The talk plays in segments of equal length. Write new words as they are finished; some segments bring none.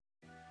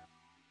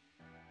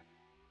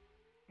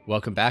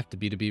Welcome back to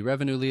B2B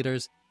Revenue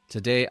Leaders.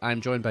 Today,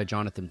 I'm joined by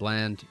Jonathan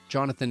Bland.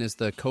 Jonathan is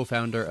the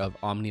co-founder of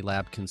Omni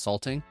Lab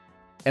Consulting.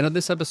 And on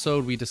this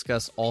episode, we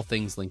discuss all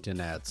things LinkedIn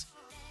ads.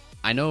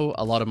 I know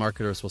a lot of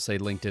marketers will say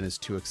LinkedIn is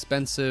too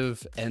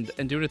expensive, and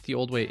doing it the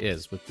old way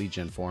is with lead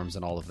gen forms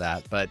and all of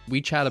that. But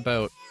we chat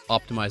about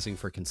optimizing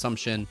for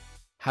consumption,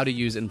 how to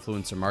use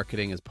influencer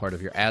marketing as part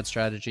of your ad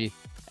strategy,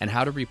 and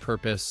how to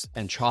repurpose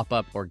and chop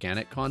up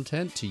organic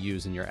content to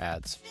use in your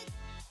ads.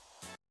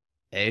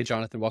 Hey,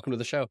 Jonathan, welcome to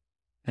the show.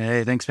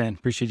 Hey, thanks, man.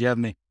 Appreciate you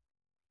having me.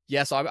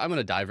 Yeah, so I'm going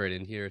to dive right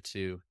in here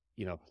to,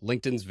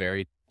 LinkedIn's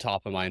very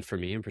top of mind for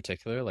me in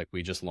particular. Like,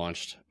 we just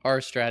launched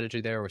our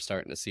strategy there. We're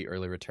starting to see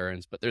early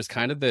returns, but there's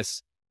kind of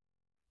this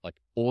like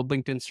old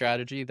LinkedIn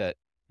strategy that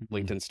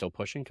LinkedIn's still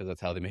pushing because that's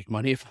how they make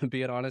money, if I'm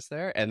being honest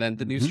there. And then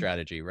the new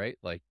strategy, right?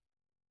 Like,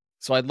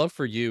 so I'd love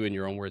for you in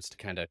your own words to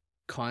kind of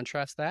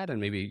contrast that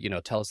and maybe,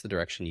 tell us the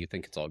direction you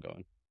think it's all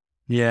going.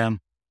 Yeah.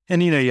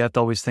 And, you have to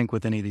always think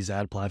with any of these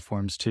ad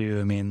platforms too.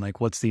 I mean,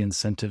 like, what's the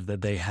incentive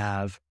that they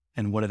have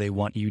and what do they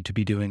want you to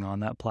be doing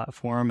on that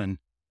platform? And,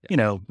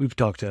 we've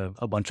talked to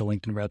a bunch of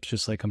LinkedIn reps,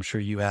 just like I'm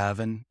sure you have.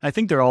 And I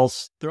think they're all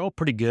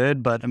pretty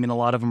good, but I mean, a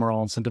lot of them are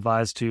all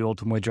incentivized to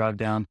ultimately drive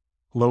down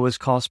lowest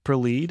cost per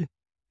lead,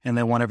 and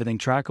they want everything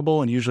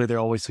trackable. And usually they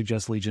always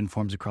suggest lead gen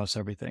forms across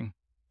everything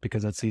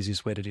because that's the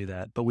easiest way to do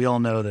that. But we all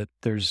know that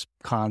there's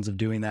cons of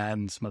doing that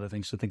and some other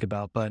things to think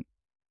about. But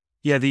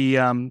yeah,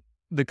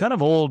 the kind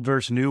of old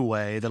versus new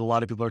way that a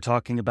lot of people are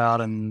talking about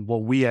and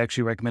what we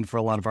actually recommend for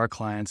a lot of our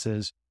clients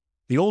is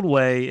the old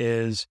way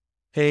is,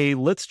 hey,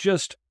 let's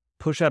just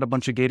push out a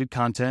bunch of gated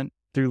content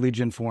through lead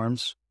gen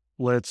forms.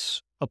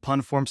 Let's,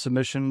 upon form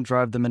submission,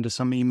 drive them into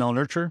some email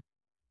nurture.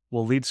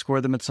 We'll lead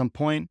score them at some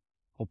point.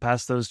 We'll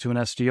pass those to an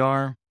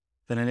SDR.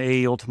 Then an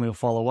AE ultimately will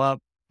follow up.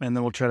 And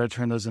then we'll try to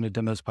turn those into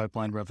demos,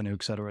 pipeline revenue,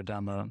 et cetera,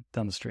 down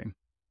the stream.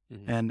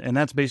 And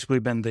that's basically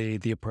been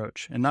the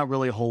approach and not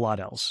really a whole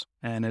lot else.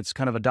 And it's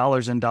kind of a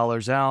dollars in,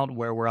 dollars out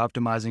where we're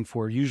optimizing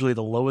for usually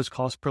the lowest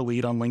cost per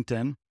lead on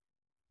LinkedIn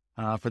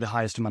for the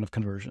highest amount of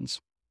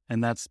conversions.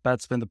 And that's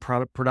been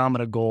the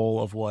predominant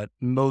goal of what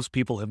most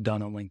people have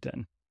done on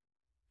LinkedIn.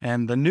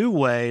 And the new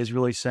way is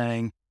really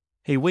saying,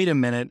 hey, wait a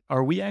minute,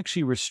 are we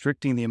actually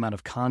restricting the amount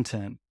of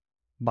content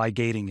by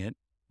gating it?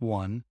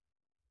 One.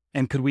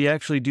 And could we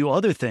actually do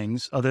other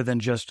things other than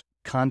just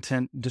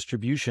content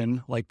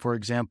distribution? Like, for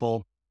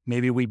example,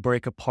 maybe we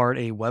break apart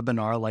a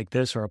webinar like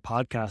this or a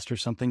podcast or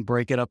something,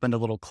 break it up into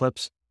little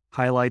clips,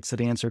 highlights that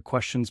answer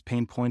questions,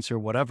 pain points, or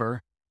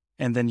whatever,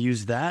 and then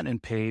use that in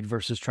paid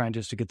versus trying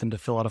just to get them to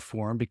fill out a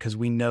form because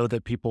we know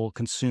that people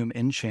consume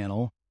in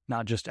channel,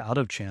 not just out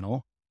of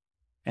channel.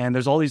 And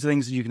there's all these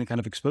things that you can kind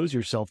of expose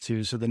yourself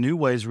to. So the new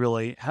way is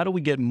really, how do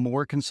we get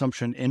more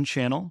consumption in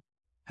channel?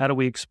 How do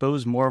we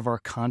expose more of our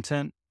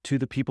content to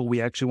the people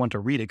we actually want to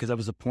read it? Because that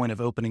was the point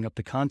of opening up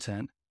the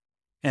content.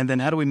 And then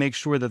how do we make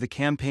sure that the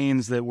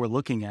campaigns that we're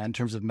looking at in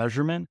terms of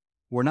measurement,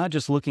 we're not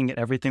just looking at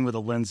everything with a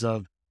lens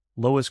of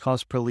lowest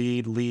cost per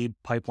lead,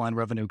 pipeline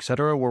revenue, et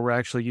cetera, where we're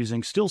actually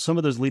using still some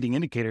of those leading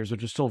indicators,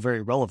 which are still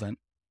very relevant,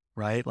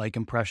 right? Like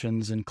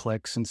impressions and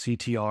clicks and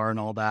CTR and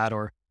all that,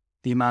 or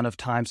the amount of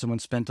time someone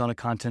spent on a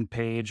content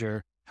page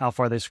or how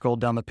far they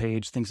scrolled down the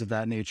page, things of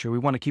that nature. We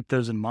want to keep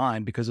those in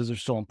mind because those are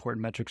still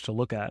important metrics to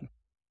look at.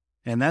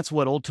 And that's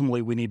what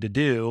ultimately we need to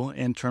do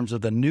in terms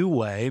of the new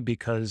way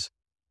because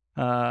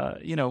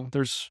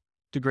there's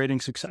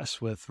degrading success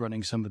with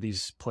running some of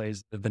these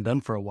plays that have been done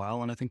for a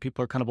while. And I think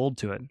people are kind of old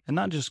to it and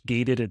not just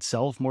gated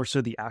itself, more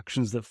so the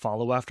actions that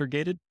follow after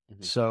gated.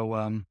 So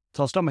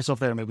I'll stop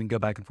myself there and maybe we can go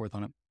back and forth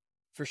on it.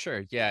 For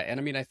sure. Yeah. And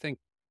I mean, I think,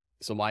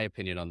 so my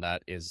opinion on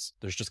that is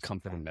there's just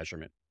comfort in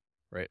measurement,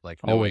 right? Like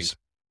always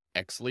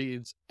X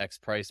leads, X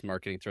price,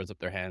 marketing throws up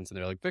their hands and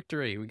they're like,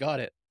 victory, we got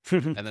it.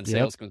 And then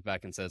sales comes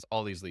back and says,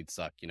 all these leads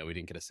suck. We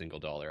didn't get a single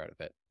dollar out of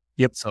it.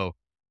 Yep. So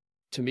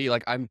to me,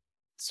 like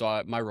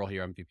my role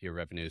here, I'm VP of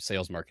revenue,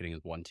 sales marketing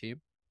is one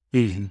team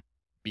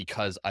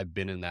because I've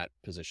been in that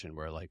position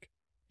where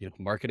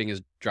marketing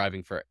is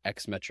driving for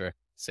X metric,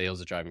 sales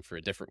is driving for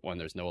a different one.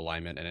 There's no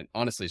alignment. And it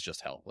honestly is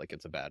just hell. Like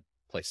it's a bad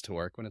place to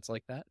work when it's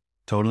like that.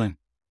 Totally.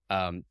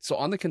 So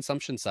on the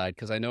consumption side,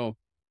 because I know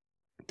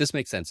this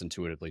makes sense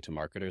intuitively to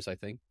marketers, I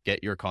think,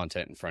 get your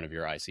content in front of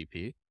your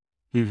ICP,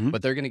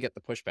 but they're going to get the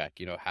pushback.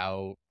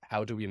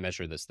 How do we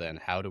measure this then?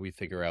 How do we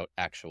figure out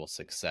actual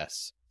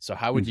success? So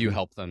how would you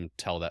help them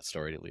tell that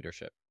story to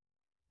leadership?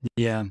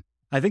 Yeah,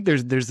 I think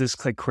there's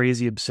this like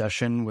crazy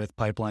obsession with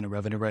pipeline and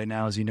revenue right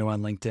now, as you know,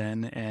 on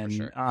LinkedIn, and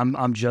sure.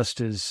 I'm just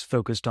as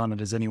focused on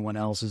it as anyone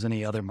else, as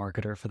any other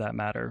marketer for that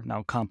matter.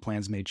 Now, comp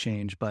plans may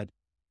change, but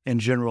in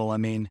general, I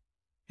mean,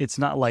 it's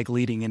not like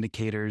leading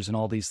indicators and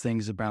all these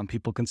things around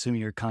people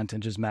consuming your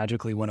content just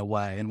magically went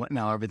away and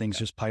now everything's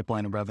just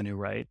pipeline and revenue,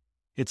 right?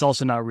 It's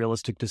also not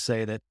realistic to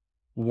say that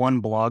one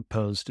blog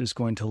post is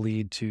going to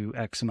lead to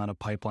X amount of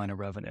pipeline of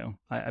revenue.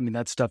 I mean,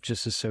 that stuff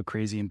just is so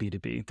crazy in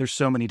B2B. There's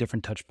so many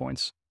different touch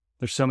points.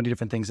 There's so many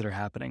different things that are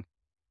happening.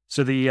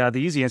 So the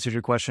easy answer to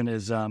your question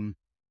is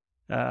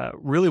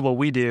really what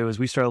we do is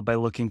we start by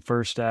looking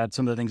first at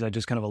some of the things I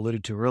just kind of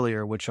alluded to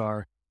earlier, which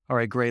are all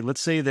right, great. Let's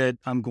say that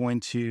I'm going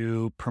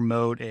to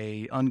promote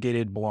a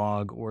ungated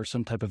blog or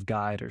some type of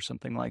guide or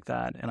something like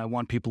that, and I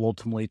want people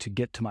ultimately to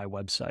get to my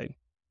website.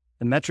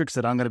 The metrics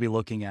that I'm going to be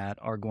looking at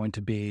are going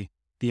to be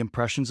the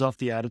impressions off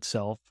the ad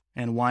itself.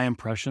 And why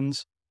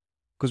impressions?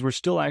 Because we're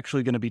still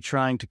actually going to be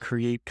trying to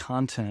create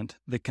content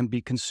that can be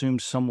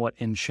consumed somewhat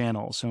in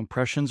channel. So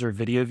impressions or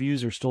video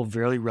views are still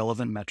very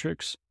relevant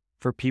metrics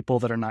for people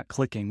that are not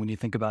clicking. When you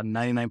think about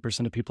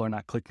 99% of people are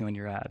not clicking on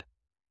your ad.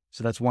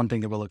 So that's one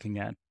thing that we're looking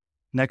at.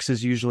 Next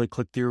is usually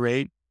click-through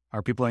rate.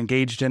 Are people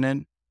engaged in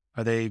it?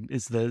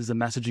 Is the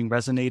messaging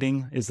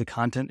resonating? Is the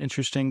content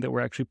interesting that we're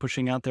actually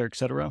pushing out there, et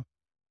cetera?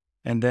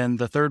 And then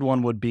the third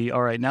one would be,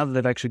 all right, now that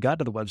they've actually got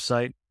to the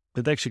website,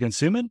 did they actually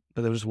consume it?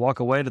 Did they just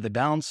walk away? Did they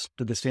bounce?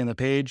 Did they stay on the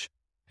page?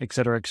 Et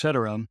cetera, et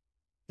cetera.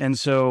 And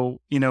so,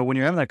 when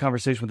you're having that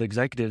conversation with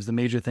executives, the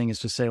major thing is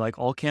to say, like,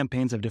 all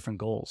campaigns have different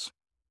goals.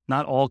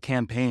 Not all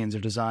campaigns are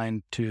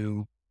designed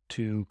to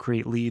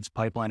create leads,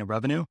 pipeline, and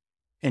revenue.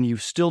 And you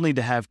still need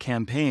to have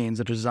campaigns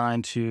that are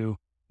designed to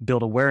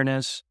build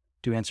awareness,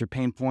 to answer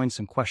pain points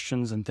and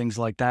questions and things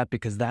like that,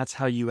 because that's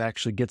how you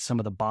actually get some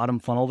of the bottom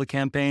funnel of the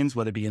campaigns,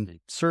 whether it be in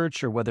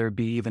search or whether it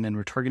be even in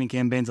retargeting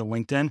campaigns on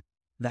LinkedIn.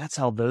 That's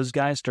how those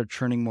guys start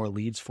churning more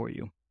leads for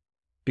you.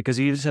 Because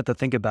you just have to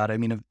think about it. I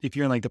mean, if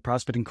you're in like the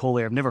prospecting cold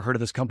layer, I've never heard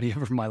of this company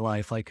ever in my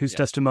life. Like who's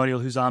testimonial,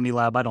 who's Omni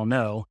Lab, I don't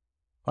know.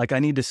 Like I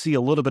need to see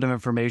a little bit of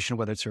information,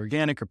 whether it's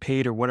organic or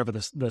paid or whatever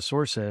the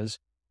source is,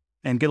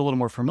 and get a little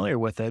more familiar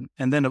with it.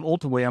 And then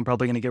ultimately, I'm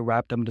probably going to get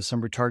wrapped up into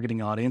some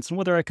retargeting audience. And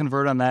whether I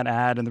convert on that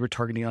ad and the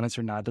retargeting audience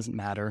or not, doesn't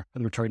matter,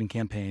 or the retargeting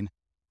campaign.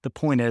 The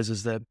point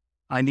is that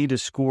I need to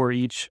score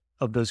each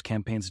of those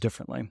campaigns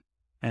differently.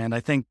 And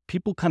I think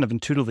people kind of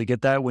intuitively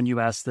get that when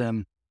you ask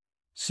them,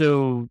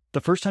 so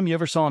the first time you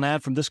ever saw an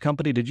ad from this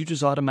company, did you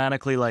just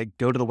automatically like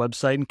go to the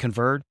website and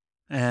convert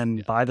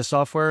and buy the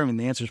software? I mean,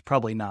 the answer is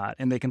probably not.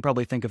 And they can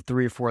probably think of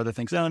 3 or 4 other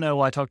things. Oh no,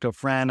 well, I talked to a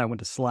friend, I went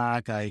to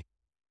Slack, I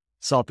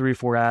saw 3 or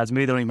 4 ads.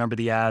 Maybe they don't even remember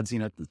the ads,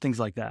 things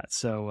like that.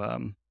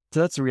 So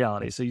that's the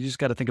reality. So you just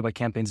got to think about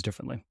campaigns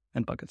differently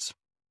and buckets.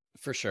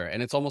 For sure.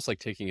 And it's almost like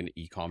taking an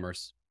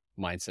e-commerce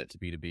mindset to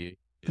B2B.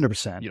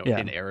 100%.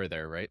 In error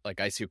there, right? Like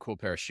I see a cool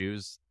pair of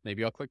shoes,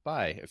 maybe I'll click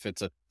buy. If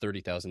it's a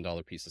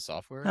 $30,000 piece of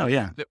software,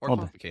 it's a bit more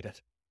complicated.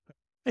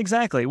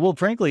 Exactly. Well,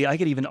 frankly, I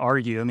could even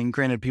argue, I mean,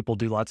 granted, people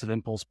do lots of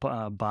impulse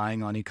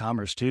buying on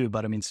e-commerce too,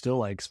 but I mean, still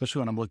like, especially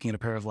when I'm looking at a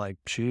pair of like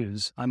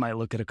shoes, I might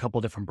look at a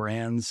couple different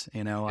brands,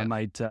 I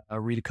might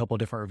read a couple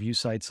different review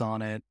sites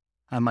on it.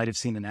 I might have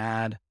seen an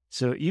ad.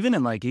 So even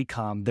in like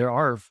e-com,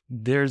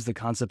 there's the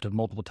concept of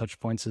multiple touch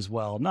points as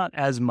well. Not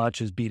as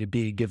much as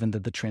B2B, given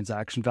that the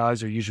transaction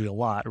values are usually a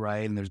lot,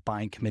 right? And there's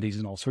buying committees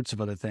and all sorts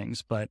of other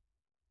things. But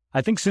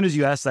I think as soon as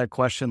you ask that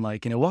question,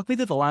 like, walk me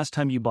through the last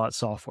time you bought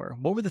software.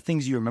 What were the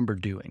things you remember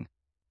doing?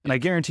 And I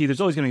guarantee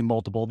there's always going to be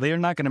multiple. They are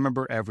not going to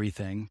remember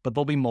everything, but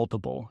there'll be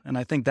multiple. And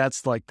I think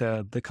that's like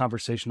the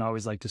conversation I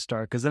always like to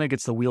start, because then it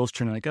gets the wheels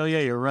turning like, oh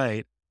yeah, you're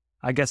right.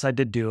 I guess I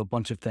did do a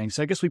bunch of things.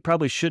 So I guess we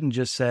probably shouldn't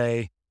just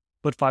say,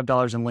 put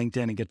 $5 in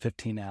LinkedIn and get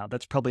 15 out.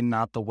 That's probably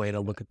not the way to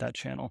look at that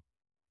channel,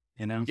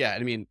 Yeah.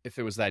 I mean, if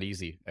it was that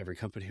easy, every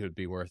company would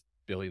be worth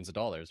billions of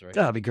dollars, right?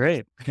 That'd be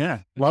great.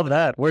 Yeah. Love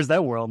that. Where's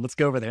that world? Let's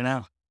go over there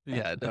now.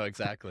 Yeah, no,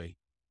 exactly.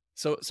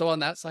 So on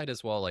that side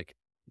as well, like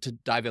to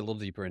dive a little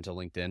deeper into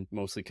LinkedIn,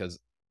 mostly because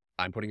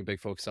I'm putting a big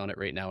focus on it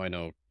right now. I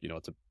know,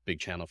 it's a big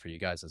channel for you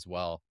guys as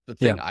well. The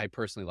thing I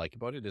personally like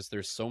about it is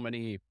there's so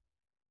many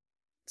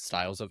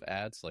styles of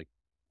ads. Like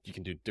you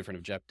can do different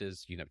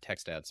objectives. You can have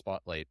text ads,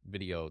 spotlight,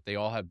 video. They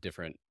all have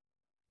different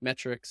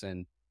metrics.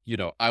 And,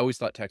 I always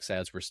thought text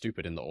ads were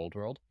stupid in the old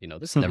world.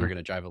 This is never going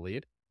to drive a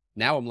lead.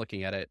 Now I'm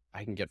looking at it.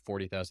 I can get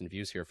 40,000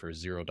 views here for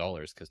 $0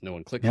 because no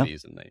one clicked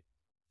these.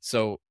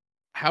 So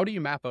how do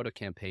you map out a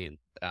campaign?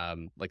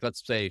 Like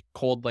let's say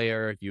cold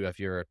layer, you have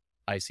your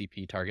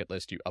ICP target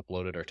list, you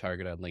upload it or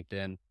target on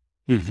LinkedIn.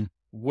 Mm-hmm.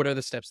 What are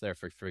the steps there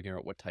for figuring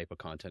out what type of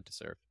content to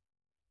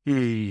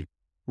serve?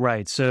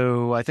 Right.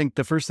 So I think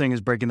the first thing is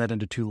breaking that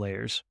into 2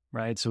 layers,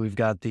 right? So we've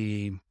got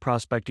the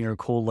prospecting or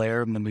cold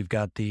layer, and then we've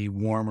got the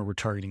warm or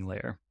retargeting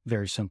layer,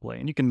 very simply.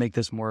 And you can make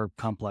this more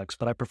complex,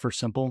 but I prefer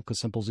simple because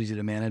simple is easy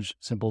to manage.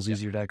 Simple is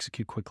easier to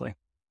execute quickly.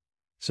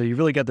 So you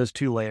really got those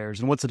 2 layers.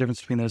 And what's the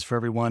difference between those for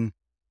everyone?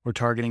 We're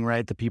targeting,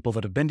 right, the people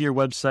that have been to your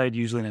website,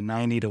 usually in a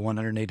 90 to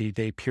 180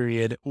 day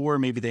period, or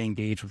maybe they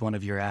engage with one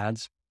of your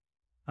ads.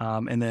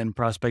 And then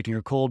prospecting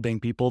or cold being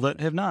people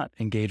that have not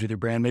engaged with your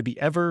brand, maybe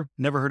ever,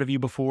 never heard of you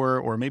before,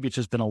 or maybe it's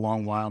just been a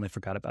long while and they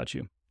forgot about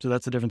you. So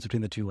that's the difference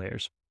between the 2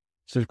 layers.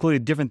 So there's clearly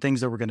different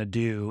things that we're going to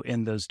do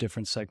in those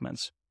different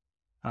segments.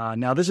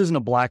 Now, this isn't a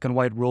black and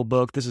white rule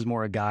book. This is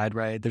more a guide,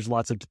 right? There's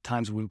lots of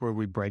times where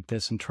we break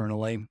this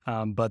internally.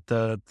 But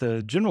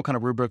the general kind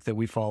of rubric that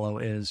we follow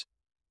is,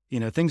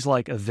 things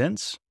like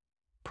events,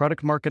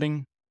 product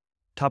marketing,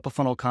 top of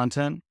funnel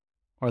content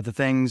are the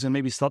things, and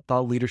maybe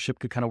thought leadership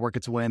could kind of work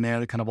its way in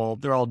there.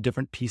 They're all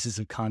different pieces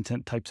of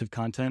content, types of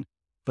content.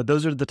 But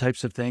those are the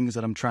types of things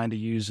that I'm trying to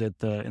use in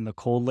the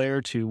cold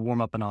layer to warm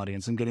up an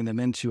audience and getting them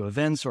into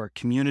events or a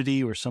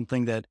community or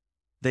something that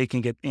they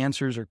can get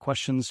answers or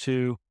questions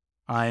to.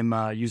 I'm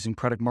using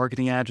product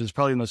marketing ads, which is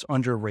probably the most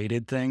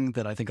underrated thing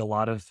that I think a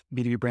lot of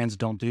B2B brands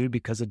don't do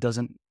because it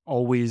doesn't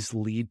always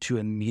lead to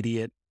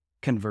immediate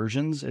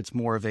conversions. It's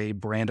more of a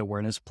brand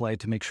awareness play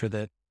to make sure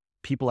that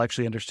people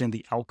actually understand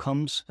the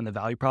outcomes and the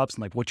value props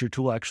and like what your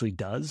tool actually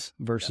does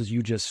versus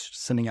you just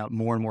sending out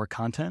more and more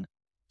content.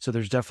 So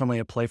there's definitely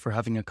a play for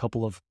having a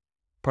couple of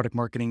product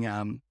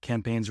marketing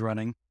campaigns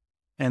running.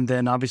 And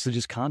then obviously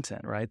just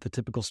content, right? The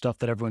typical stuff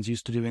that everyone's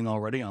used to doing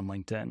already on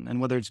LinkedIn.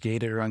 And whether it's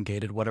gated or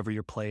ungated, whatever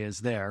your play is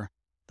there,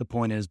 the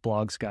point is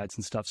blogs, guides,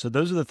 and stuff. So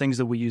those are the things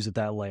that we use at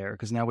that layer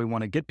because now we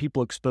want to get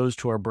people exposed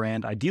to our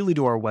brand, ideally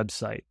to our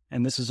website.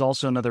 And this is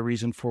also another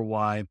reason for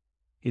why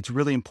it's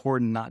really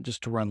important not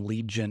just to run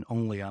lead gen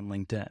only on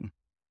LinkedIn.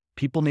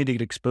 People need to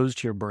get exposed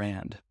to your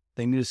brand.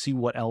 They need to see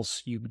what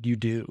else you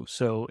do.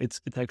 So it's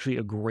actually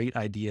a great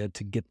idea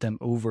to get them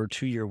over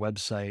to your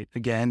website.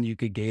 Again, you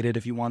could gate it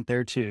if you want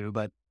there too,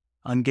 but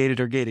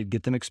ungated or gated,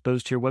 get them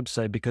exposed to your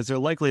website because they're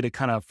likely to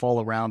kind of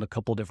fall around a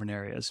couple different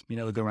areas.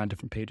 They'll go around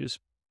different pages.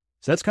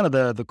 So that's kind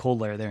of the cold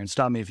layer there. And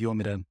stop me if you want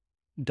me to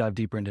dive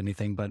deeper into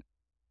anything, but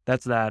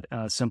that's that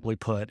simply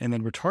put. And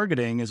then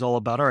retargeting is all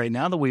about, all right,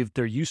 now that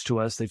they're used to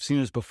us, they've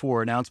seen us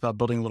before. Now it's about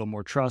building a little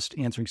more trust,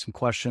 answering some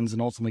questions,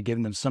 and ultimately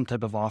giving them some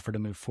type of offer to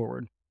move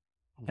forward.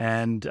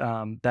 And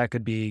that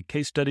could be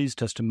case studies,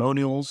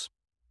 testimonials.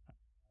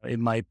 It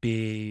might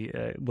be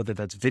whether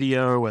that's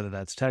video or whether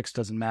that's text,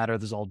 doesn't matter.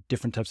 There's all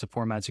different types of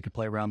formats you could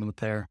play around with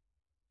there.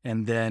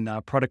 And then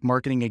product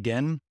marketing,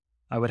 again,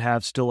 I would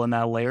have still in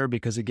that layer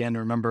because, again,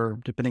 remember,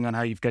 depending on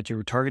how you've got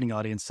your retargeting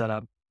audience set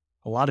up,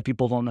 a lot of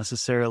people don't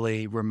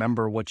necessarily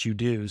remember what you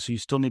do. So you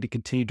still need to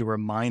continue to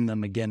remind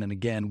them again and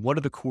again, what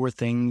are the core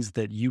things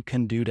that you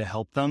can do to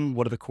help them?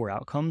 What are the core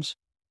outcomes?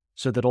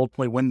 So that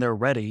ultimately when they're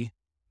ready,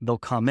 they'll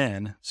come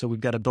in. So we've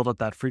got to build up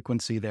that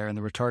frequency there in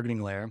the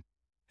retargeting layer.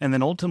 And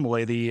then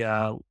ultimately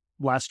the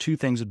last two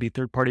things would be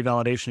third-party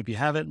validation if you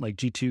have it, like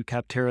G2,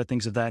 Capterra,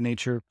 things of that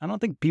nature. I don't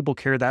think people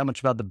care that much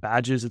about the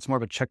badges. It's more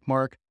of a check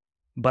mark.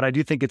 But I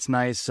do think it's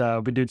nice.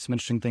 We've been doing some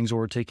interesting things where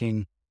we're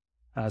taking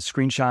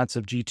screenshots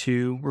of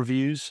G2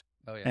 reviews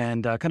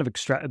and kind of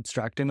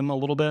abstracting them a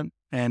little bit.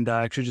 And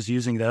actually just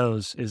using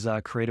those is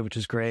creative, which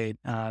is great.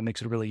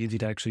 Makes it really easy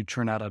to actually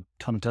churn out a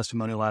ton of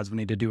testimonial ads when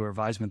we need to do a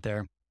advisement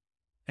there.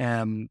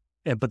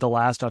 But the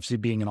last obviously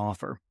being an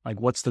offer, like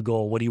what's the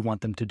goal? What do you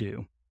want them to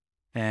do?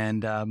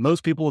 And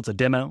most people, it's a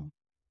demo.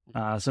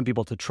 Some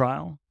people it's a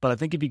trial. But I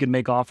think if you could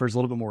make offers a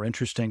little bit more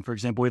interesting, for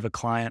example, we have a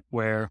client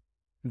where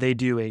they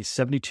do in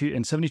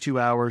 72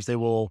 hours, they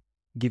will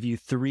give you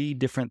 3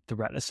 different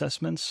threat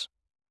assessments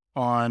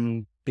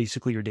on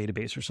basically your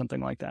database or something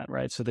like that,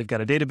 right? So they've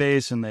got a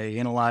database and they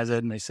analyze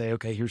it and they say,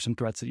 okay, here's some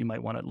threats that you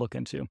might want to look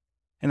into.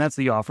 And that's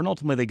the offer. And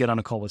ultimately they get on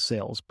a call with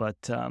sales. But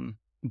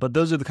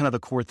those are the kind of the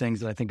core things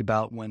that I think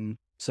about when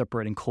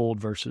separating cold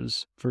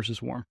versus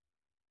warm.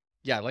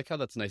 Yeah, I like how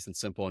that's nice and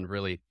simple and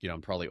really,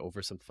 I'm probably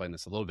oversimplifying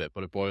this a little bit,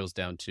 but it boils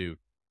down to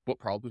what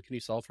problem can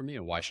you solve for me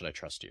and why should I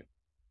trust you?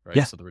 Right.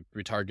 Yeah. So the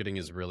retargeting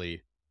is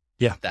really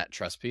Yeah. that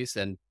trust piece.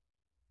 And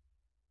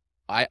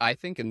I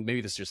think, and maybe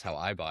this is just how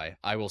I buy,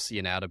 I will see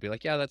an ad, I'll be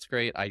like, yeah, that's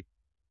great. I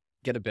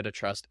get a bit of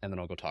trust and then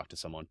I'll go talk to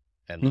someone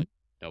and like,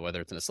 whether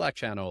it's in a Slack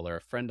channel or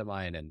a friend of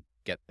mine and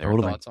get their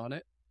thoughts on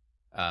it.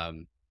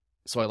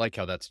 So I like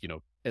how that's,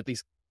 at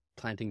least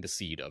planting the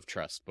seed of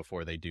trust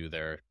before they do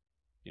their,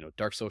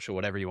 dark social,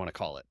 whatever you want to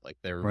call it, like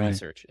their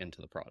research into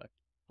the product.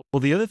 Well,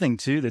 the other thing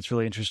too that's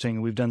really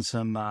interesting, we've done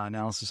some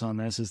analysis on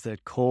this, is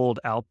that cold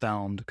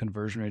outbound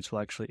conversion rates will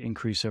actually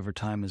increase over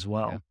time as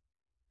well. Yeah.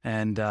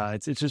 And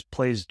it just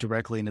plays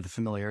directly into the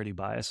familiarity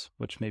bias,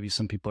 which maybe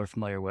some people are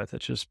familiar with.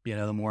 It's just,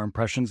 the more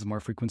impressions, the more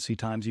frequency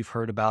times you've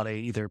heard about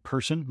either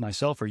person,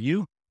 myself or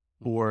you,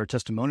 or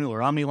testimonial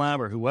or Omni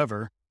Lab or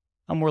whoever,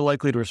 I'm more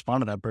likely to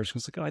respond to that person.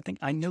 It's like, oh, I think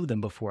I know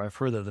them before. I've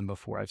heard of them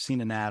before. I've seen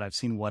an ad. I've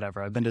seen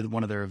whatever. I've been to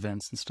one of their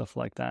events and stuff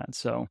like that.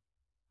 So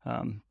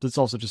that's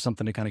also just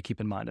something to kind of keep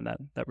in mind in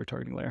that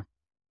retargeting layer.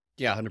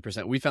 Yeah,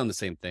 100%. We found the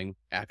same thing,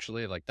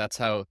 actually. Like that's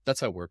how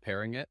we're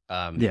pairing it.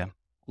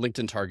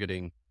 LinkedIn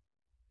targeting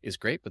is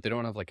great, but they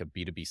don't have like a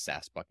B2B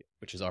SaaS bucket,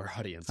 which is our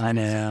audience. I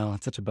know.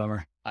 It's such a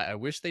bummer. I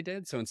wish they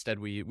did. So instead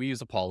we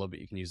use Apollo, but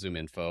you can use Zoom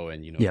Info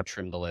and,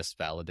 trim the list,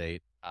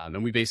 validate.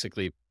 And we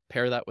basically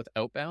pair that with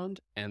outbound.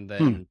 And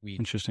then we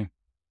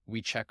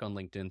check on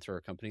LinkedIn through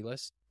our company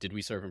list. Did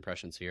we serve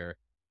impressions here?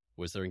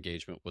 Was there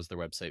engagement? Was there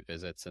website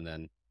visits? And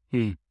then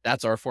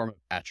that's our form of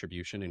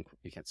attribution. And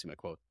you can't see my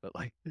quote, but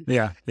like,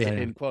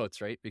 in quotes,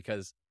 right?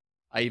 Because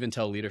I even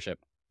tell leadership,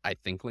 I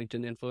think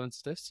LinkedIn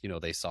influenced this.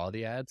 They saw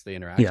the ads, they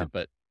interacted,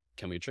 but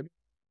can we attribute?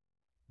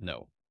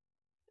 No.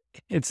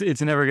 It's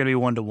never going to be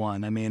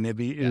one-to-one. I mean, it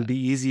would be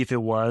easy if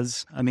it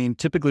was. I mean,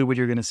 typically what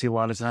you're going to see a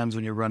lot of times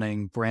when you're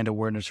running brand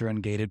awareness or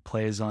ungated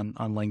plays on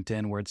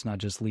LinkedIn, where it's not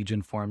just lead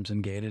gen forms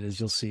and gated, is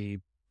you'll see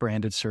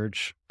branded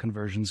search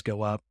conversions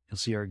go up. You'll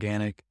see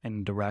organic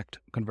and direct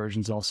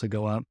conversions also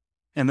go up.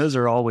 And those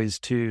are always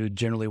too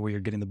generally where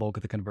you're getting the bulk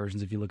of the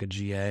conversions if you look at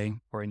GA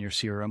or in your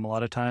CRM a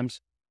lot of times.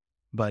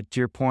 But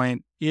to your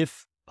point,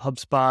 if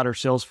HubSpot or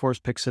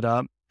Salesforce picks it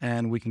up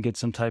and we can get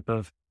some type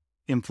of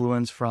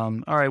influence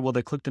from, all right, well,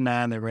 they clicked an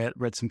ad and they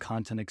read some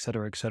content, et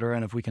cetera, et cetera.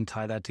 And if we can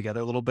tie that together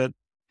a little bit,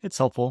 it's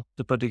helpful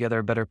to put together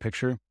a better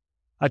picture.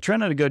 I try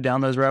not to go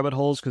down those rabbit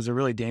holes because they're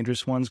really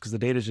dangerous ones because the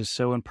data is just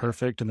so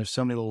imperfect and there's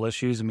so many little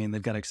issues. I mean,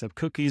 they've got to accept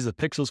cookies, the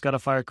pixel's got to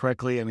fire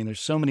correctly. I mean, there's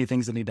so many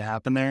things that need to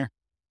happen there.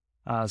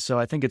 So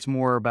I think it's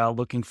more about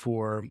looking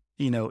for,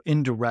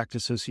 indirect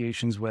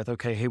associations with,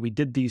 okay, hey, we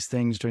did these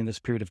things during this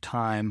period of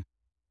time.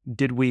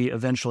 Did we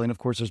eventually, and of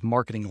course there's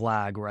marketing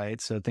lag,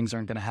 right? So things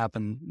aren't going to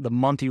happen. The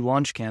month you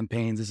launch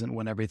campaigns isn't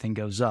when everything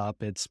goes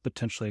up. It's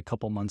potentially a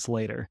couple months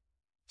later.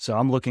 So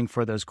I'm looking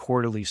for those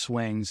quarterly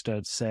swings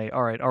to say,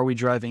 all right, are we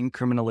driving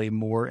incrementally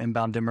more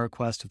inbound demo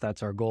requests if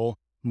that's our goal,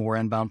 more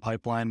inbound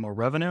pipeline, more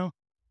revenue?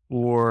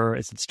 Or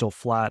is it still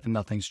flat and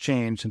nothing's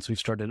changed since we've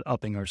started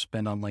upping our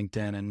spend on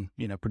LinkedIn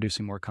and,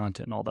 producing more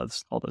content and all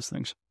those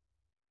things?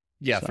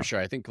 Yeah, for sure.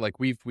 I think like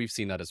we've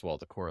seen that as well,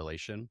 the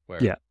correlation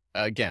where,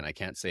 again, I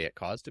can't say it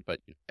caused it, but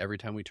every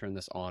time we turn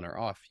this on or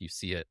off, you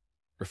see it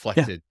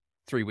reflected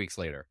 3 weeks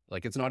later.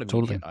 Like it's not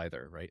immediate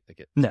either, right? Like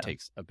it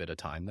takes a bit of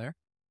time there.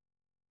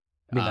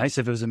 It'd be nice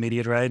if it was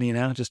immediate, right?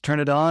 Just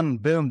turn it on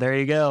and boom, there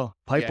you go.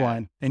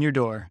 Pipeline in your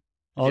door.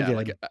 All good.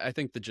 Like I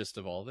think the gist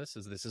of all this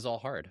is all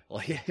hard.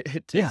 Like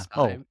it takes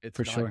time. It's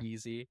for not sure.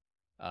 easy.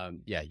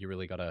 You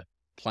really got to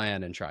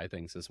plan and try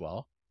things as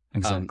well.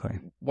 Exactly.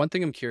 One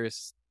thing I'm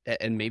curious,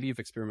 and maybe you've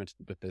experimented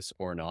with this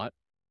or not,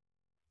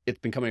 it's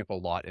been coming up a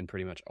lot in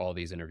pretty much all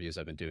these interviews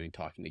I've been doing,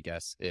 talking to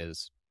guests,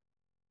 is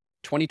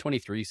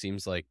 2023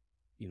 seems like,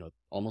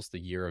 almost the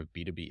year of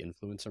B2B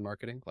influencer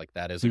marketing. Like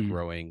that is a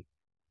growing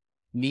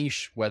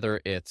niche,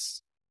 whether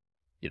it's,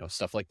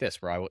 stuff like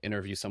this, where I will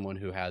interview someone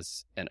who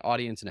has an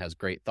audience and has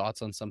great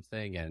thoughts on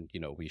something and,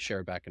 we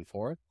share back and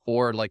forth,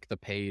 or like the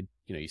paid,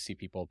 you see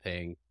people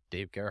paying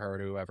Dave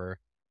Gerhardt or whoever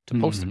to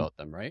post about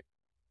them, right?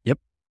 Yep.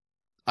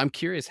 I'm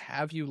curious,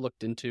 have you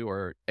looked into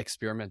or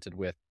experimented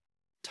with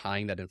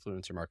tying that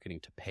influencer marketing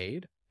to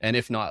paid? And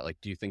if not, like,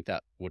 do you think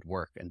that would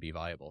work and be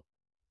viable?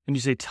 When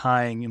you say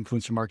tying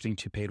influencer marketing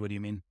to paid, what do you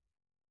mean?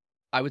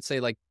 I would say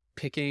like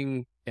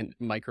picking a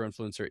micro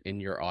influencer in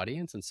your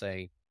audience and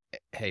saying,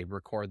 hey,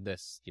 record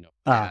this,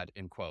 ad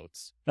in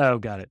quotes. Oh,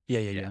 got it.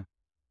 Yeah.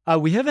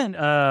 We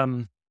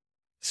haven't,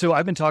 so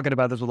I've been talking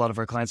about this with a lot of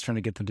our clients, trying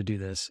to get them to do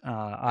this.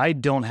 I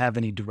don't have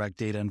any direct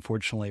data,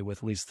 unfortunately, with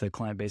at least the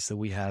client base that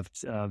we have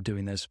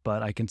doing this,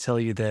 but I can tell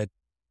you that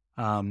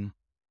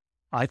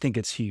I think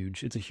it's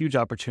huge. It's a huge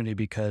opportunity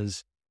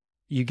because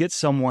you get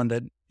someone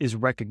that is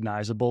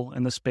recognizable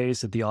in the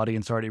space that the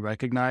audience already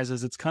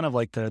recognizes. It's kind of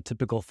like the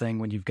typical thing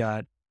when you've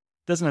got,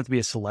 doesn't have to be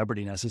a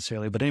celebrity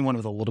necessarily, but anyone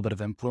with a little bit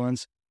of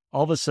influence.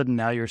 All of a sudden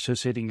now you're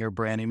associating your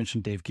brand. You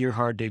mentioned Dave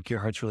Gerhardt. Dave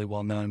Gerhardt's really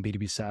well known in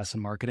B2B SaaS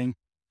and marketing.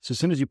 So as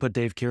soon as you put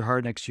Dave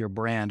Gerhardt next to your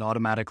brand,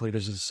 automatically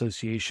there's an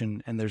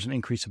association and there's an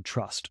increase of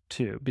trust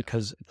too,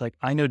 because like,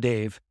 I know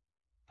Dave,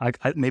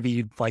 maybe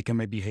you like him,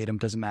 maybe you hate him,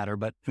 doesn't matter.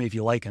 But if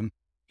you like him,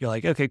 you're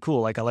like, okay,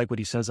 cool. Like I like what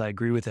he says. I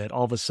agree with it.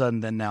 All of a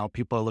sudden, then now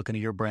people are looking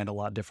at your brand a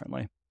lot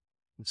differently.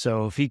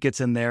 So if he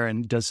gets in there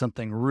and does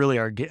something really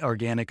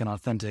organic and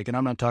authentic, and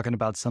I'm not talking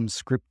about some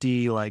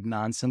scripty like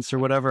nonsense or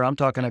whatever, I'm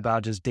talking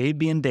about just Dave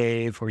being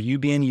Dave or you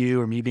being you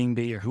or me being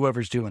me or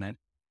whoever's doing it,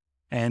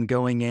 and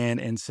going in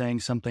and saying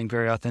something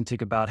very authentic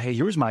about, hey,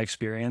 here's my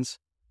experience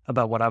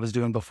about what I was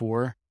doing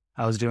before.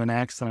 I was doing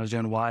X, then I was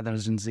doing Y, then I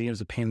was doing Z. It was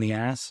a pain in the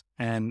ass.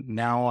 And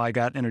now I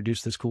got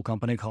introduced to this cool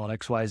company called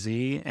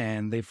XYZ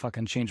and they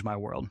fucking changed my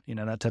world,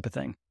 that type of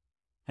thing.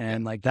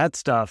 And like that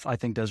stuff I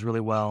think does really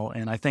well.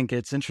 And I think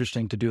it's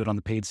interesting to do it on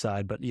the paid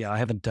side, but I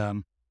haven't, I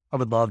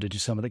would love to do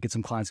some of that, get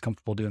some clients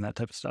comfortable doing that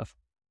type of stuff.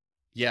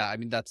 Yeah. I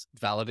mean, that's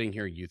validating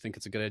here. You think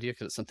it's a good idea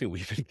because it's something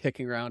we've been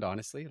kicking around,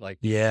 honestly. Like,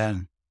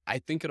 I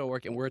think it'll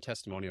work. And we're a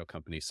testimonial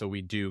company. So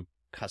we do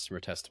customer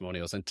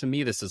testimonials. And to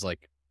me, this is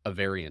like a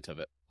variant of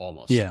it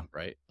almost. Yeah.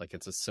 Right. Like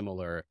it's a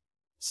similar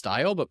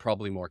style, but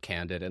probably more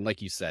candid. And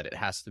like you said, it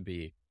has to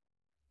be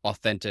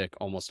authentic,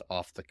 almost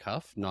off the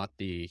cuff, not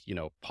the,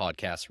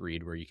 podcast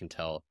read where you can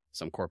tell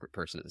some corporate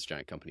person at this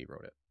giant company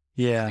wrote it.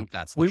 Yeah. I think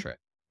that's the trick.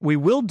 We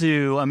will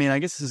do, I mean, I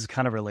guess this is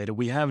kind of related.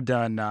 We have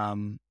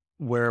done,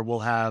 where we'll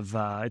have,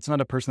 it's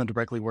not a person that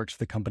directly works for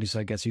the company.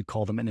 So I guess you'd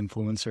call them an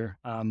influencer.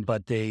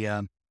 But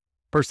they,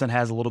 person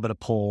has a little bit of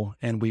pull,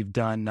 and we've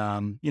done,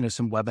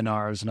 some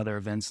webinars and other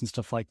events and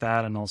stuff like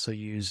that. And also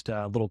used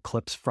little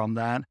clips from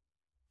that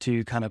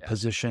to kind of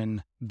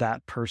position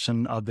that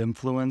person of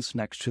influence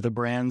next to the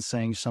brand,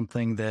 saying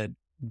something that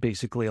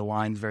basically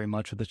aligns very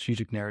much with the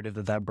strategic narrative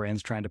that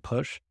brand's trying to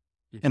push.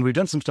 Mm-hmm. And we've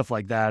done some stuff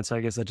like that. So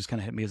I guess that just kind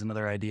of hit me as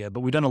another idea,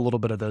 but we've done a little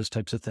bit of those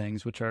types of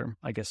things, which are,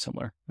 I guess,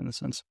 similar in a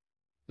sense.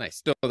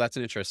 Nice. So that's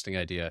an interesting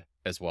idea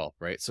as well,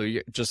 right? So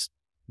you just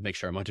make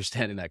sure I'm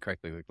understanding that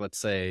correctly. Like, let's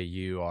say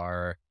you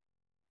are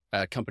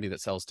a company that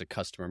sells to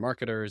customer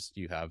marketers,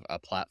 you have a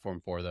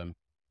platform for them.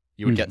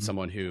 You would get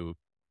someone who,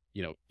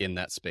 in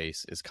that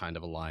space is kind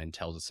of aligned,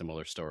 tells a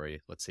similar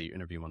story. Let's say you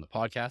interview them on the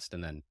podcast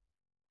and then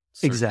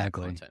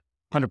exactly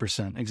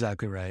 100%.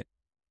 Exactly right.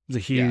 It's a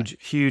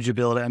huge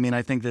ability. I mean,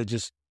 I think that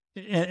just,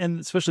 and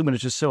especially when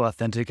it's just so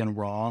authentic and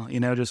raw,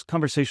 just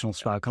conversational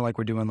style, kind of like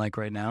we're doing like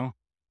right now.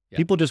 Yeah.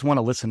 people just want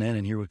to listen in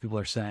and hear what people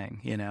are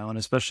saying, and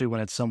especially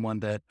when it's someone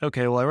that,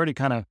 okay, well, I already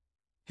kind of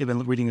have been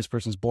reading this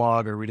person's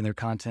blog or reading their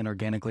content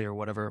organically or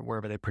whatever,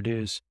 wherever they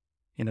produce.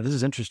 This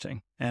is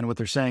interesting. And what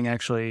they're saying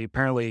actually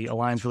apparently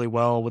aligns really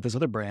well with this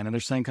other brand. And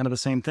they're saying kind of the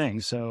same thing.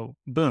 So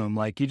boom,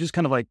 like you just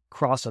kind of like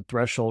cross a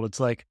threshold. It's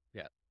like,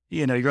 Yeah.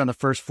 You're on the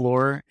first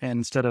floor and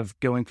instead of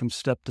going from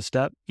step to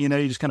step, you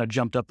just kind of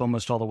jumped up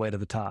almost all the way to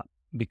the top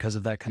because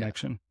of that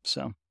connection.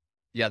 So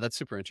yeah, that's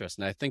super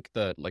interesting. I think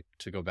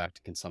to go back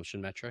to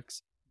consumption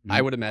metrics, Mhm.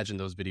 I would imagine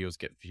those videos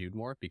get viewed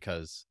more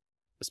because,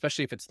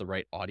 especially if it's the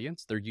right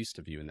audience, they're used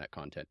to viewing that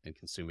content and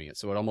consuming it.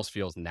 So it almost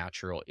feels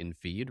natural in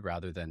feed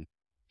rather than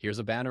here's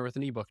a banner with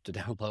an ebook to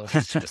download.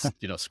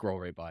 Just,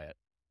 scroll right by it.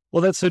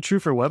 Well, that's so true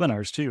for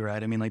webinars too,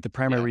 right? I mean, like the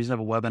primary Yeah. reason of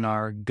a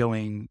webinar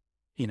going,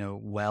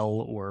 well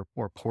or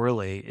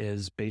poorly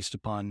is based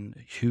upon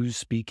who's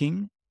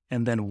speaking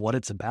and then what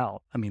it's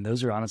about. I mean,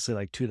 those are honestly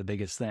like two of the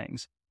biggest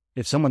things.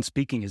 If someone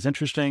speaking is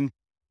interesting,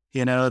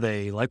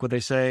 they like what they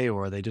say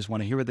or they just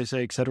want to hear what they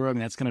say, et cetera. I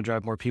mean, that's going to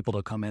drive more people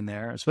to come in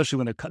there, especially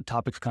when the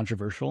topic's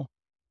controversial.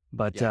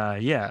 But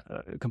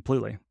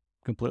completely.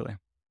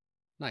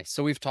 Nice.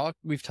 So we've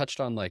touched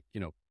on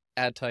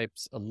ad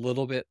types, a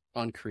little bit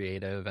on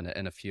creative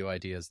and a few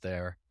ideas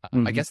there. I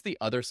Mhm. guess the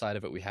other side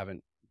of it we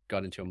haven't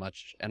got into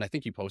much, and I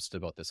think you posted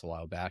about this a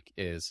while back,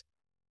 is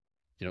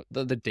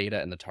the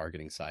data and the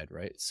targeting side,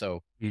 right?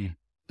 So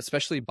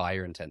especially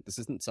buyer intent. This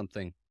isn't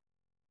something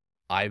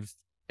I've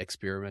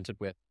experimented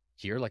with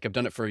here. Like I've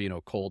done it for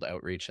cold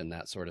outreach and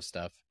that sort of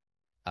stuff.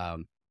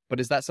 But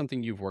is that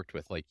something you've worked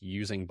with, like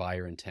using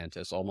buyer intent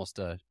as almost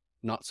a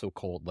not so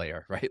cold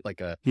layer, right?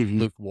 Like a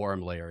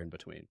lukewarm layer in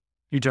between.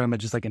 You're talking about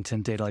just like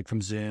intent data, like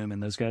from Zoom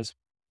and those guys?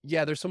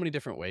 Yeah, there's so many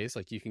different ways.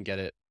 Like you can get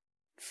it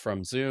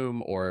from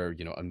Zoom or,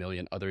 a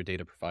million other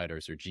data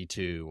providers or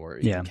G2 or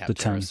even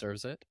Capterra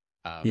serves it.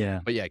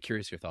 But yeah,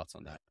 curious your thoughts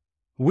on that.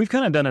 We've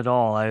kind of done it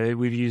all.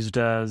 We've used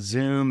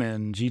Zoom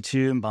and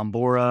G2 and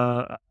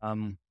Bombora.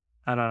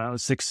 I don't know,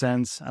 6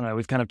 Sense. I don't know.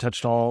 We've kind of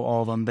touched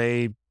all of them.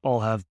 They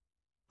all have,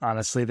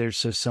 honestly, they're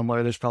so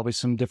similar. There's probably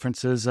some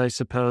differences, I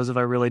suppose, if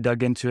I really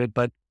dug into it.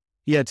 But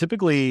yeah,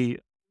 typically,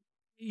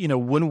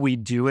 when we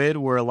do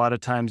it, we're a lot of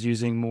times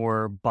using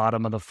more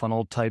bottom of the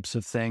funnel types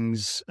of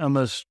things,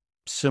 almost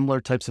similar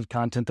types of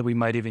content that we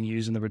might even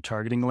use in the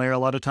retargeting layer a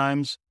lot of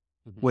times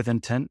with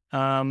intent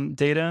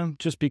data,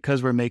 just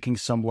because we're making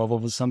some level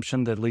of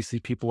assumption that at least these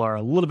people are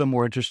a little bit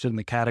more interested in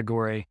the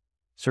category,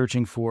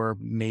 searching for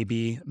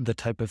maybe the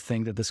type of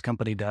thing that this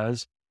company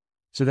does.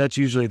 So that's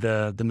usually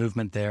the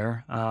movement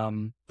there.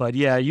 But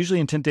yeah, usually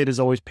intent data is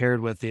always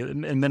paired with a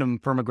minimum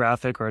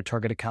firmographic or a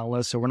target account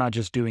list. So we're not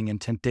just doing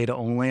intent data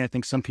only. I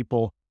think some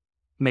people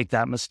make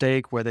that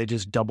mistake where they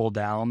just double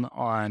down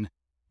on,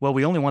 well,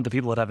 we only want the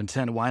people that have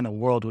intent. Why in the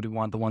world would we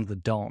want the ones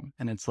that don't?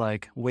 And it's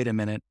like, wait a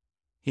minute,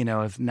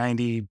 if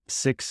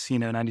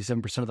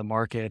 97% of the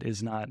market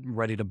is not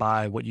ready to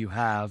buy what you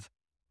have,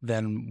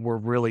 then we're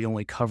really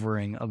only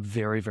covering a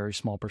very, very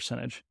small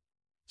percentage.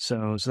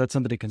 So that's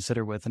something to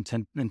consider with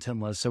intent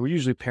list. So we're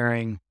usually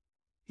pairing,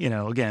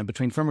 again,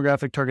 between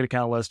firmographic, target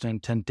account list, and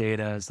intent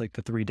data as like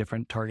the 3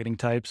 different targeting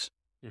types.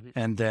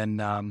 And then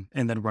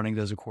running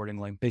those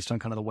accordingly based on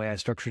kind of the way I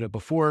structured it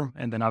before.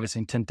 And then obviously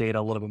intent data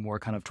a little bit more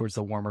kind of towards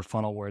the warmer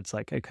funnel where it's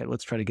like, okay,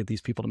 let's try to get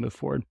these people to move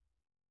forward.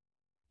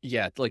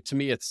 Yeah. Like to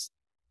me, it's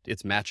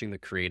matching the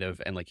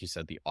creative and like you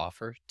said, the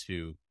offer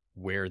to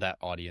where that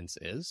audience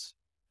is.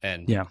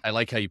 And yeah, I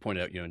like how you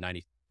pointed out,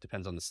 90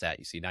 depends on the stat.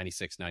 You see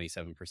 96,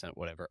 97%,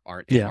 whatever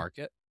aren't in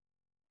market.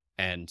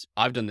 And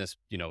I've done this,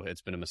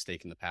 it's been a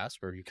mistake in the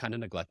past where you kind of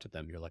neglected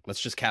them. You're like, let's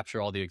just capture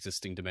all the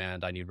existing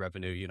demand. I need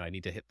revenue, I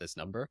need to hit this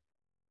number.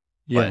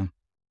 Yeah.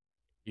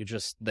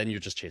 But then you're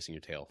just chasing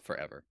your tail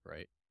forever,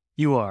 right?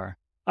 You are.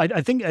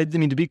 I think,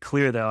 to be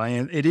clear though,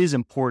 it is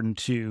important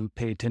to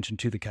pay attention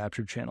to the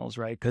captured channels,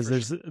 right?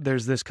 Because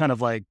there's this kind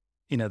of like,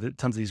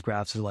 tons of these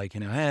graphs are like,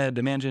 hey,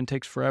 demand gen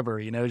takes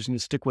forever, just going to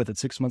stick with it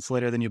 6 months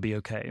later, then you'll be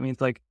okay. I mean,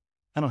 it's like,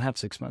 I don't have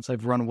 6 months.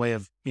 I've run away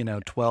of,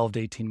 12 to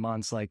 18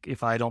 months. Like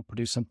if I don't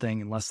produce something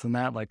in less than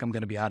that, like I'm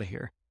going to be out of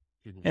here.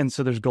 And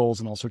so there's goals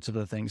and all sorts of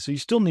other things. So you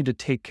still need to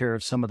take care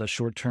of some of the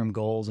short-term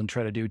goals and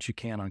try to do what you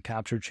can on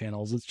captured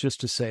channels. It's just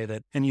to say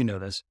that, and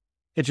this,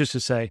 it's just to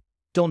say,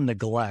 don't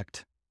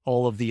neglect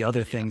all of the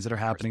other things that are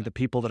happening, the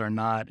people that are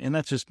not. And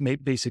that's just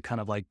basic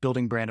kind of like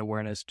building brand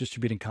awareness,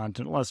 distributing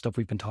content, a lot of stuff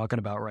we've been talking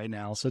about right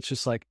now. So it's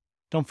just like,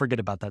 don't forget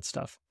about that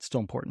stuff. It's still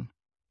important.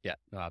 Yeah,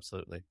 no,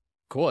 absolutely.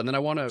 Cool. And then I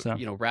want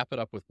to, wrap it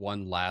up with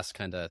one last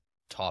kind of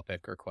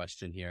topic or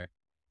question here.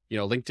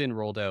 LinkedIn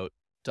rolled out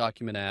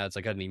document ads.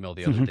 I got an email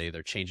the other day.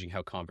 They're changing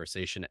how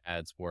conversation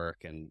ads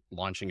work and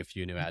launching a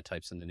few new ad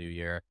types in the new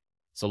year.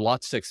 So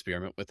lots to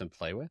experiment with and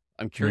play with.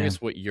 I'm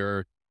curious what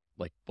you're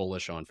like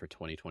bullish on for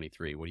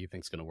 2023. What do you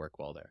think is going to work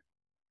well there?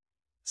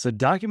 So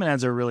document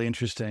ads are really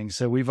interesting.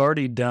 So we've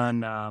already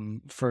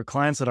done, for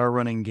clients that are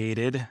running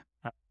gated,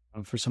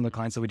 for some of the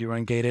clients that we do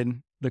run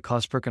gated, the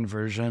cost per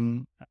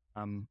conversion,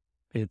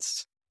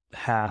 it's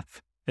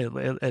half,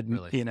 really?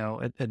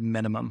 At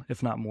minimum,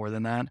 if not more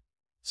than that.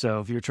 So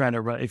if you're trying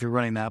to if you're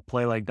running that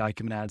play, like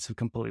document ads have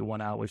completely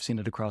won out. We've seen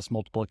it across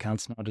multiple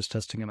accounts now, just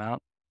testing them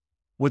out.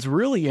 What's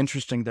really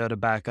interesting though, to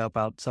back up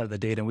outside of the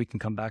data, and we can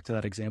come back to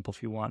that example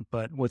if you want,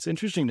 but what's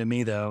interesting to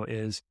me though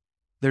is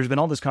there's been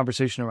all this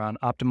conversation around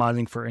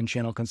optimizing for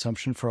in-channel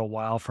consumption for a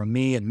while from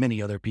me and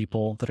many other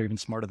people that are even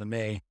smarter than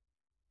me.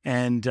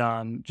 And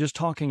just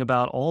talking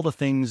about all the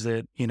things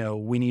that,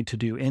 we need to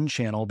do in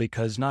channel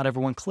because not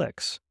everyone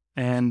clicks.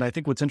 And I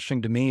think what's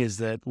interesting to me is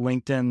that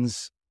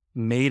LinkedIn's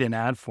made an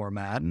ad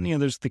format, and,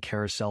 there's the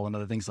carousel and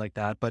other things like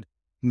that, but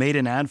made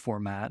an ad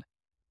format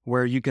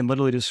where you can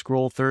literally just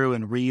scroll through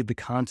and read the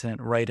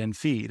content right in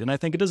feed. And I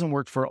think it doesn't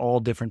work for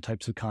all different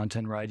types of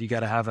content, right? You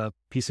got to have a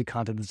piece of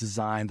content that's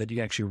designed that you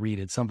can actually read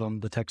it. Some of them,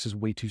 the text is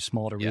way too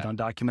small to read on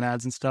document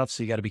ads and stuff.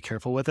 So you got to be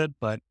careful with it.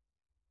 But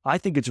I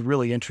think it's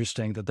really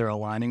interesting that they're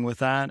aligning with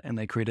that and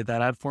they created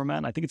that ad format.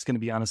 And I think it's going to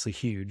be honestly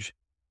huge.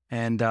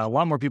 And a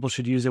lot more people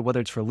should use it,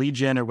 whether it's for lead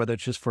gen or whether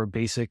it's just for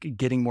basic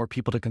getting more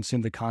people to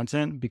consume the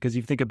content. Because if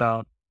you think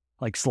about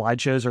like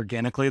slideshows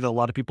organically that a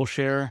lot of people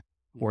share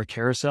or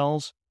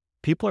carousels,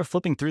 people are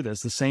flipping through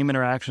this, the same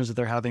interactions that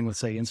they're having with,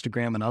 say,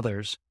 Instagram and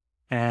others.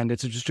 And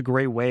it's just a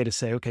great way to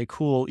say, okay,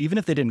 cool. Even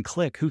if they didn't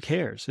click, who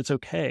cares? It's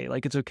okay.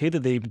 Like, it's okay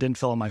that they didn't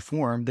fill out my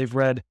form. They've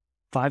read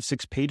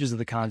 5-6 pages of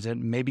the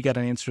content, maybe got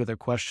an answer to their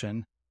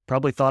question,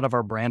 probably thought of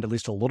our brand at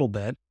least a little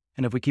bit.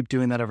 And if we keep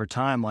doing that over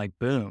time, like,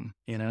 boom,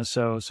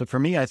 so for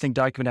me, I think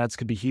document ads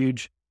could be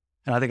huge.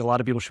 And I think a lot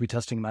of people should be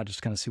testing them out just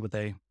to kind of see what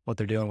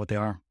they're doing, what they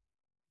are.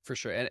 For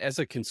sure. And as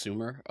a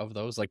consumer of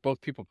those, like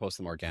both people post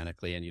them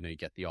organically and, you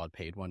get the odd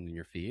paid one in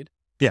your feed.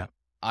 Yeah.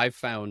 I've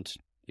found,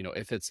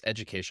 if it's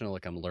educational,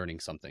 like I'm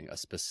learning something, a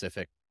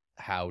specific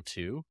how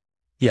to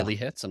really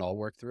hits and I'll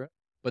work through it.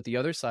 But the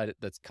other side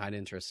that's kind of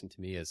interesting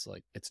to me is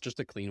like, it's just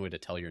a clean way to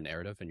tell your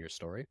narrative and your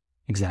story.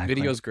 Exactly.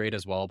 Video is great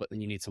as well, but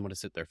then you need someone to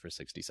sit there for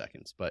 60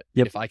 seconds. But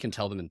if I can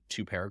tell them in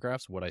 2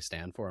 paragraphs what I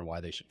stand for and why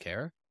they should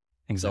care.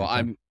 Exactly.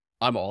 So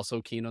I'm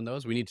also keen on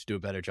those. We need to do a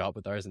better job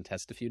with ours and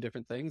test a few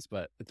different things,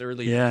 but they're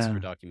really nice for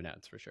document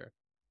ads for sure.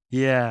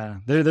 Yeah,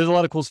 there's a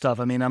lot of cool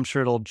stuff. I mean, I'm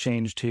sure it'll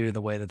change too, the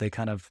way that they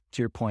kind of,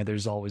 to your point,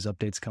 there's always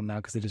updates coming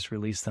out because they just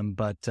release them.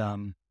 But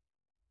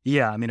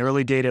yeah, I mean,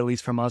 early data, at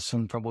least from us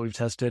and from what we've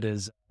tested,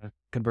 is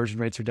conversion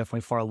rates are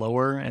definitely far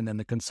lower. And then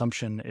the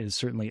consumption is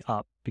certainly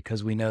up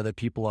because we know that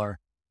people are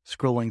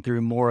scrolling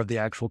through more of the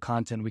actual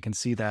content. We can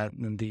see that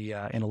in the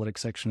analytics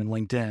section in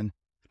LinkedIn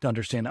to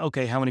understand,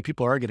 okay, how many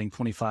people are getting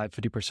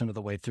 25-50% of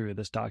the way through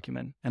this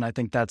document. And I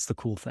think that's the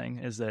cool thing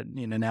is that,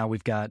 now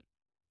we've got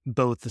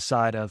both the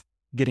side of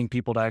getting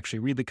people to actually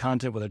read the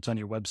content, whether it's on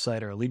your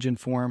website or a lead gen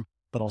form,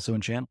 but also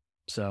in channel.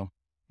 So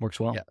works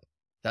well. Yeah,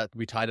 that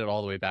we tied it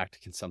all the way back to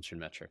consumption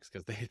metrics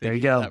because they there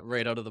you go. That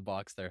right out of the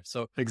box there.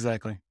 So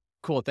exactly.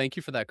 Cool. Thank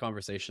you for that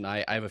conversation.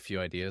 I have a few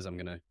ideas. I'm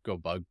going to go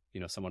bug,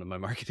 someone in my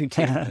marketing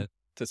team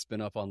to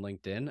spin up on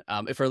LinkedIn.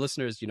 If our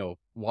listeners,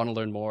 want to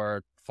learn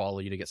more, follow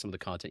you to get some of the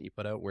content you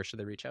put out, where should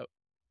they reach out?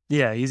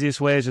 Yeah,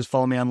 easiest way is just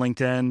follow me on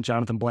LinkedIn.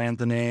 Jonathan Bland's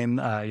the name.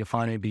 You'll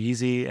find me, be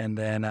easy. And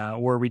then,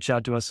 or reach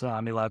out to us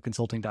on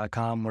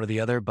omnilabconsulting.com, one or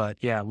the other. But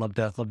yeah, love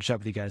to chat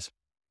with you guys.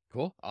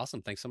 Cool.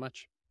 Awesome. Thanks so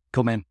much.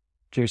 Cool, man.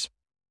 Cheers.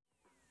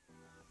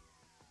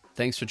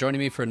 Thanks for joining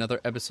me for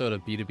another episode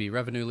of B2B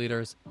Revenue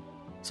Leaders.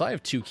 So I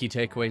have 2 key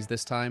takeaways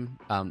this time.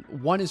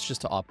 One is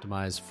just to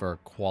optimize for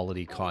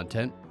quality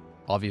content,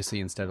 obviously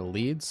instead of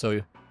leads.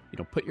 So,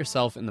 put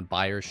yourself in the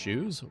buyer's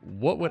shoes.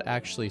 What would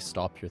actually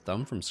stop your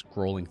thumb from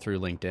scrolling through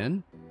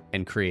LinkedIn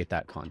and create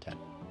that content?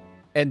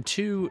 And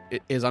 2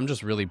 is I'm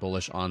just really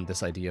bullish on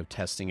this idea of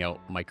testing out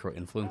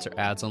micro-influencer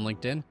ads on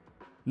LinkedIn.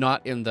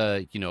 Not in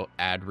the,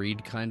 ad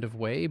read kind of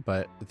way,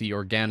 but the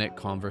organic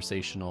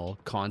conversational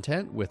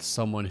content with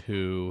someone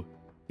who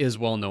is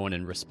well known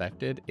and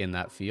respected in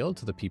that field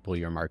to the people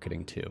you're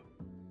marketing to.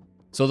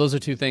 So those are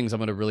 2 things I'm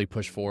going to really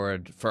push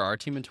forward for our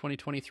team in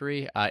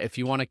 2023. If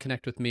you want to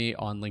connect with me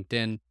on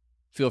LinkedIn,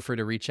 feel free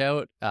to reach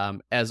out.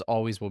 As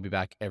always, we'll be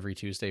back every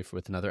Tuesday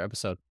with another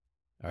episode.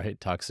 All right,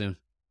 talk soon.